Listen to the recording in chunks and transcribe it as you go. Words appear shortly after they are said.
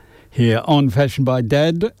here on Fashion by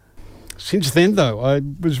Dad. Since then, though, I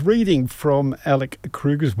was reading from Alec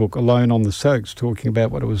Kruger's book, Alone on the Soaks, talking about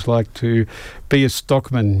what it was like to be a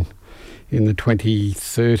stockman in the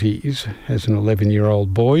 2030s as an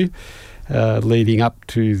 11-year-old boy, leading up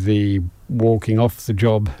to the walking off the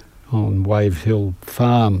job on Wave Hill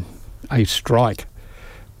Farm, a strike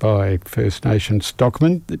by First Nation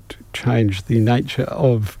stockmen that changed the nature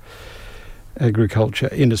of agriculture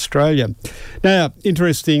in Australia. Now,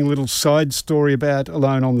 interesting little side story about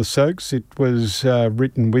Alone on the Soaks. It was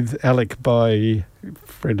written with Alec by a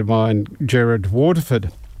friend of mine, Gerard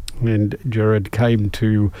Waterford. And Gerard came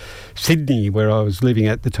to Sydney, where I was living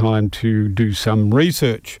at the time, to do some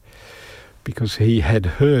research because he had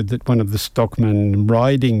heard that one of the stockmen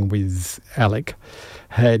riding with Alec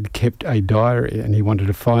had kept a diary and he wanted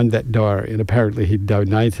to find that diary. And apparently he'd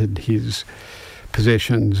donated his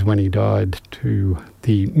possessions when he died to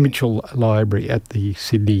the Mitchell Library at the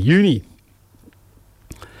Sydney Uni.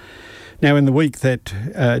 Now, in the week that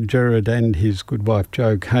Gerard and his good wife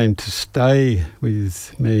Jo came to stay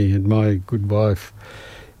with me and my good wife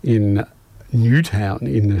in Newtown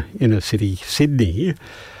in the inner city Sydney,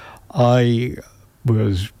 I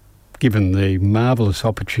was given the marvellous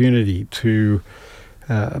opportunity to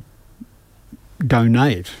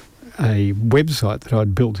donate a website that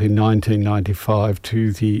I'd built in 1995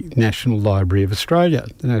 to the National Library of Australia.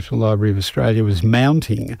 The National Library of Australia was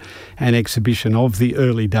mounting an exhibition of the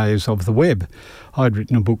early days of the web. I'd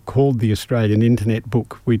written a book called The Australian Internet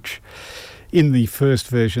Book, which in the first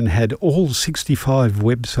version had all 65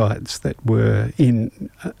 websites that were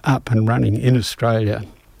up and running in Australia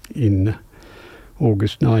in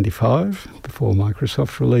August 95, before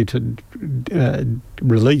Microsoft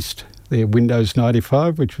released their Windows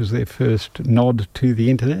 95, which was their first nod to the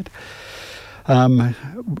internet.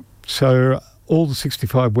 So all the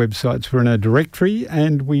 65 websites were in a directory,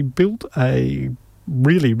 and we built a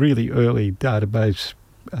really, really early database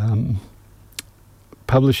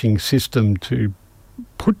publishing system to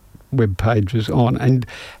put web pages on, and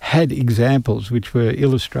had examples which were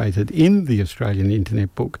illustrated in the Australian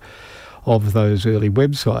Internet Book of those early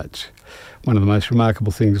websites. One of the most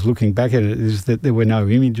remarkable things looking back at it is that there were no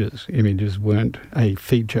images. Images weren't a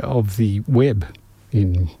feature of the web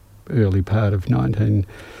in early part of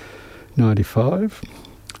 1995.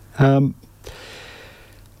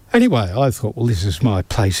 Anyway, I thought, well, this is my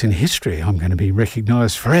place in history. I'm going to be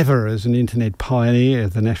recognised forever as an internet pioneer.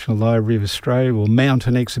 The National Library of Australia will mount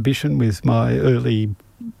an exhibition with my early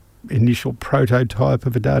initial prototype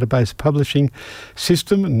of a database publishing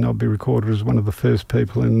system, and I'll be recorded as one of the first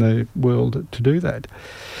people in the world to do that.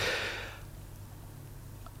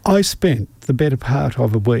 I spent the better part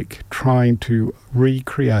of a week trying to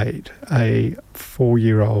recreate a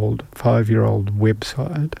 5-year-old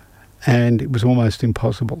website, and it was almost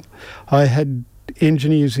impossible. I had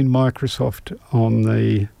engineers in Microsoft on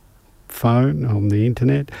the phone, on the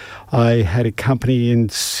internet. I had a company in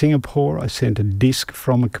Singapore. I sent a disk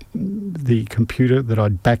from the computer that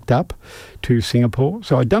I'd backed up to Singapore.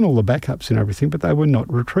 So I'd done all the backups and everything, but they were not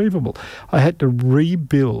retrievable. I had to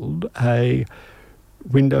rebuild a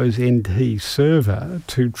Windows NT server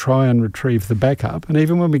to try and retrieve the backup. And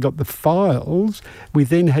even when we got the files, we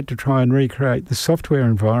then had to try and recreate the software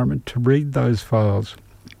environment to read those files.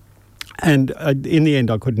 And in the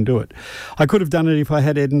end, I couldn't do it. I could have done it if I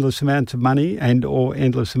had endless amounts of money and or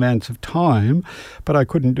endless amounts of time, but I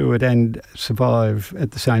couldn't do it and survive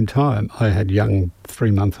at the same time. I had young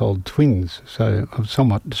 3-month-old twins, so I was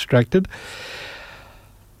somewhat distracted.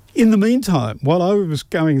 In the meantime, while I was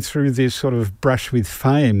going through this sort of brush with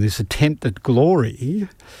fame, this attempt at glory,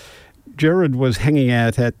 Gerard was hanging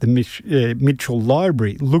out at the Mitchell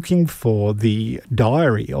Library looking for the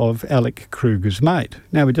diary of Alec Kruger's mate.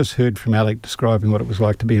 Now, we just heard from Alec describing what it was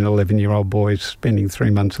like to be an 11-year-old boy spending 3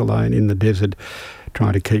 months alone in the desert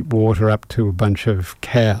trying to keep water up to a bunch of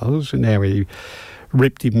cows, and now he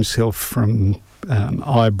ripped himself from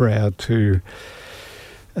eyebrow to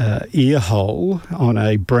ear hole on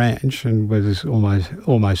a branch and was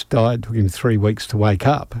almost died. It took him 3 weeks to wake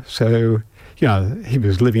up. So, you know, he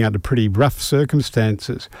was living under pretty rough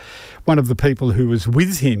circumstances. One of the people who was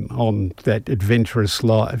with him on that adventurous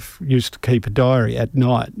life used to keep a diary at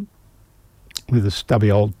night with a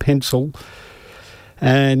stubby old pencil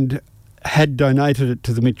and had donated it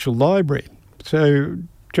to the Mitchell Library. So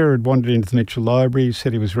Gerard wandered into the Mitchell Library,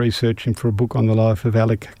 said he was researching for a book on the life of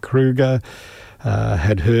Alec Kruger,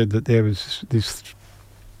 had heard that there was this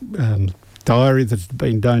diary that had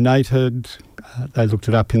been donated. They looked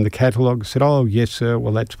it up in the catalogue, said, "Oh, yes, sir,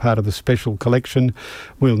 well, that's part of the special collection.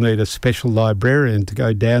 We'll need a special librarian to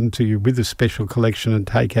go down to you with a special collection and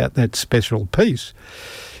take out that special piece."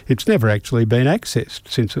 it's never actually been accessed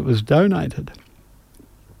since it was donated.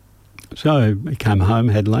 So he came home,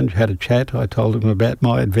 had lunch, had a chat. I told him about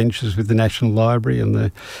my adventures with the National Library and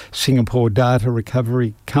the Singapore Data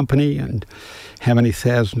Recovery Company and how many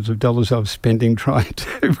thousands of dollars I was spending trying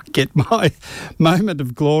to get my moment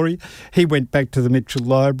of glory. He went back to the Mitchell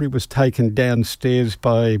Library, was taken downstairs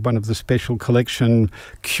by one of the special collection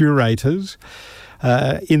curators.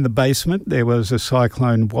 In the basement, there was a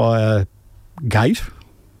cyclone wire gate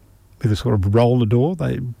with a sort of roller door.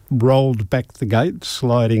 They rolled back the gate,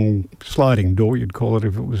 sliding door, you'd call it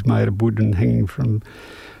if it was made of wood and hanging from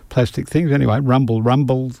plastic things. Anyway,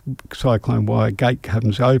 rumble, cyclone wire gate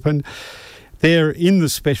comes open. There in the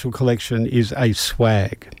special collection is a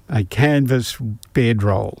swag, a canvas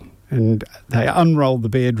bedroll. And they unroll the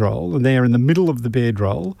bedroll, and there in the middle of the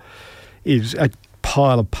bedroll is a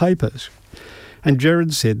pile of papers. And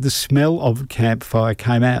Gerard said the smell of a campfire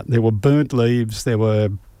came out. There were burnt leaves, there were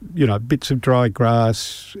bits of dry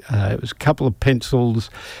grass, it was a couple of pencils,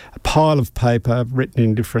 a pile of paper written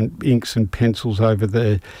in different inks and pencils over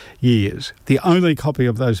the years. The only copy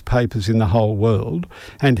of those papers in the whole world,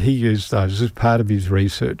 and he used those as part of his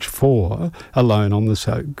research for Alone on the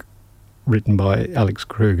Soak, written by Alex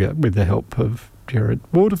Kruger with the help of Gerard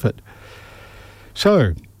Waterford.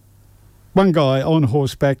 So, one guy on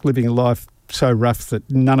horseback living a life so rough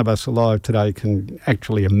that none of us alive today can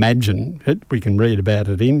actually imagine it. We can read about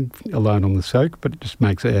it in Alone on the Soak, but it just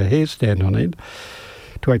makes our hair stand on end.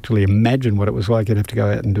 To actually imagine what it was like, you'd have to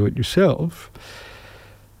go out and do it yourself.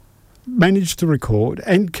 Managed to record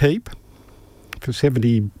and keep for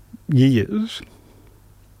 70 years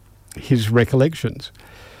his recollections.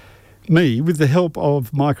 Me, with the help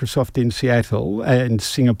of Microsoft in Seattle and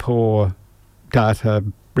Singapore Data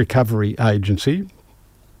Recovery Agency,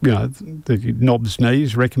 the knob's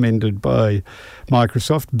knees, recommended by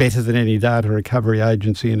Microsoft, better than any data recovery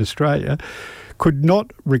agency in Australia, could not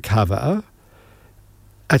recover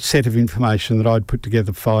a set of information that I'd put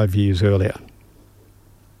together 5 years earlier.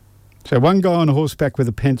 So one guy on a horseback with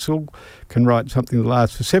a pencil can write something that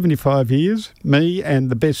lasts for 75 years. Me and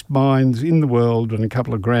the best minds in the world and a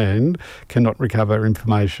couple of grand cannot recover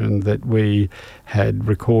information that we had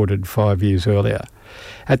recorded 5 years earlier.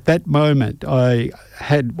 At that moment, I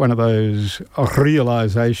had one of those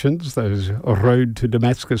realisations, those road to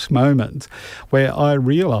Damascus moments, where I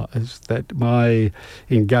realised that my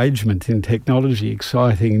engagement in technology,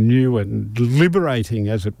 exciting, new and liberating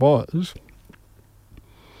as it was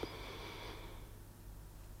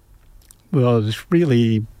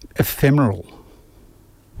really ephemeral.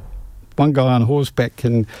 One guy on horseback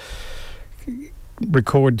can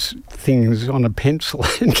records things on a pencil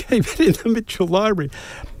and keep it in the Mitchell Library.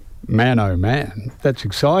 Man, oh man, that's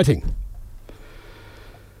exciting.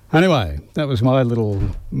 Anyway, that was my little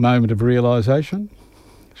moment of realisation.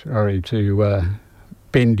 Sorry to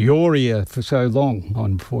bend your ear for so long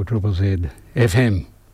on 4ZZZ FM.